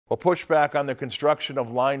Well, pushback on the construction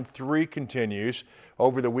of Line 3 continues.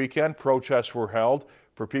 Over the weekend, protests were held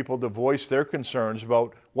for people to voice their concerns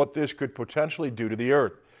about what this could potentially do to the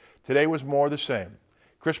earth. Today was more the same.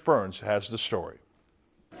 Chris Burns has the story.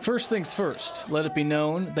 First things first, let it be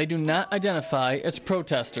known they do not identify as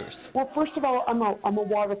protesters. Well, first of all, I'm a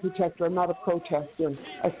water protector. I'm not a protester.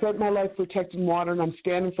 I spent my life protecting water, and I'm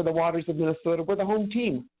standing for the waters of Minnesota. We're the home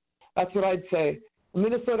team. That's what I'd say.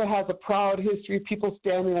 Minnesota has a proud history of people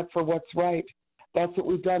standing up for what's right. That's what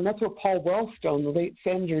we've done. That's where Paul Wellstone, the late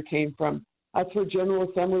senator, came from. That's where General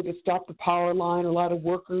Assembly to stop the power line, a lot of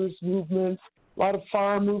workers' movements, a lot of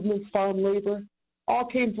farm movements, farm labor, all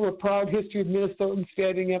came from a proud history of Minnesotans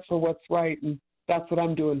standing up for what's right. And that's what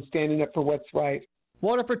I'm doing, standing up for what's right.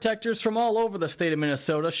 Water protectors from all over the state of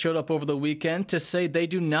Minnesota showed up over the weekend to say they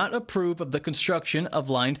do not approve of the construction of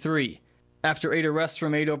Line 3. After 8 arrests were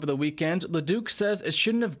made over the weekend, LeDuc says it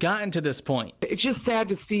shouldn't have gotten to this point. It's just sad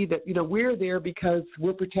to see that, we're there because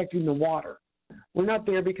we're protecting the water. We're not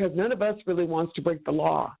there because none of us really wants to break the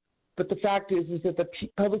law. But the fact is that the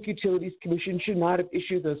Public Utilities Commission should not have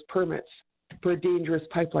issued those permits for a dangerous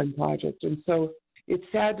pipeline project. And so it's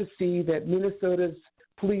sad to see that Minnesota's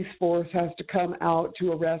police force has to come out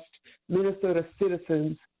to arrest Minnesota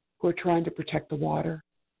citizens who are trying to protect the water.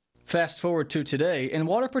 Fast forward to today, and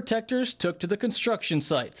water protectors took to the construction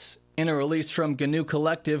sites. In a release from GNU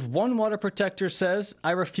Collective, one water protector says,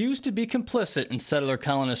 "I refuse to be complicit in settler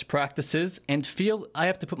colonist practices and feel I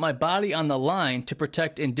have to put my body on the line to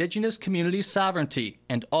protect indigenous community sovereignty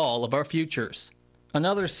and all of our futures."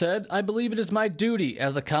 Another said, "I believe it is my duty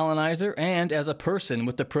as a colonizer and as a person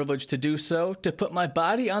with the privilege to do so to put my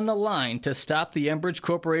body on the line to stop the Enbridge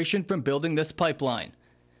Corporation from building this pipeline."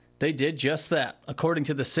 They did just that. According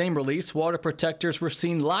to the same release, water protectors were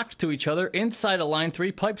seen locked to each other inside a Line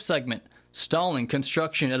 3 pipe segment, stalling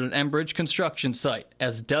construction at an Enbridge construction site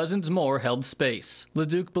as dozens more held space.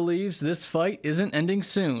 LeDuc believes this fight isn't ending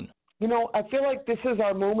soon. I feel like this is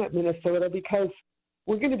our moment, Minnesota, because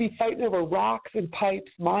we're going to be fighting over rocks and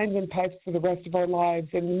pipes, mines and pipes for the rest of our lives.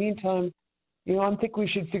 In the meantime, I think we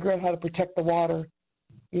should figure out how to protect the water.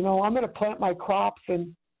 I'm going to plant my crops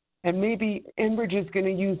and maybe Enbridge is going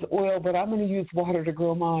to use oil, but I'm going to use water to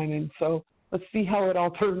grow mine. And so let's see how it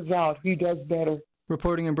all turns out, who does better.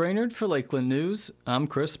 Reporting in Brainerd for Lakeland News, I'm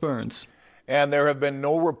Chris Burns. And there have been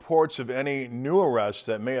no reports of any new arrests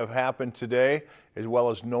that may have happened today, as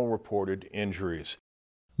well as no reported injuries.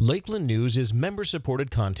 Lakeland News is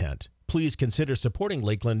member-supported content. Please consider supporting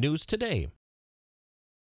Lakeland News today.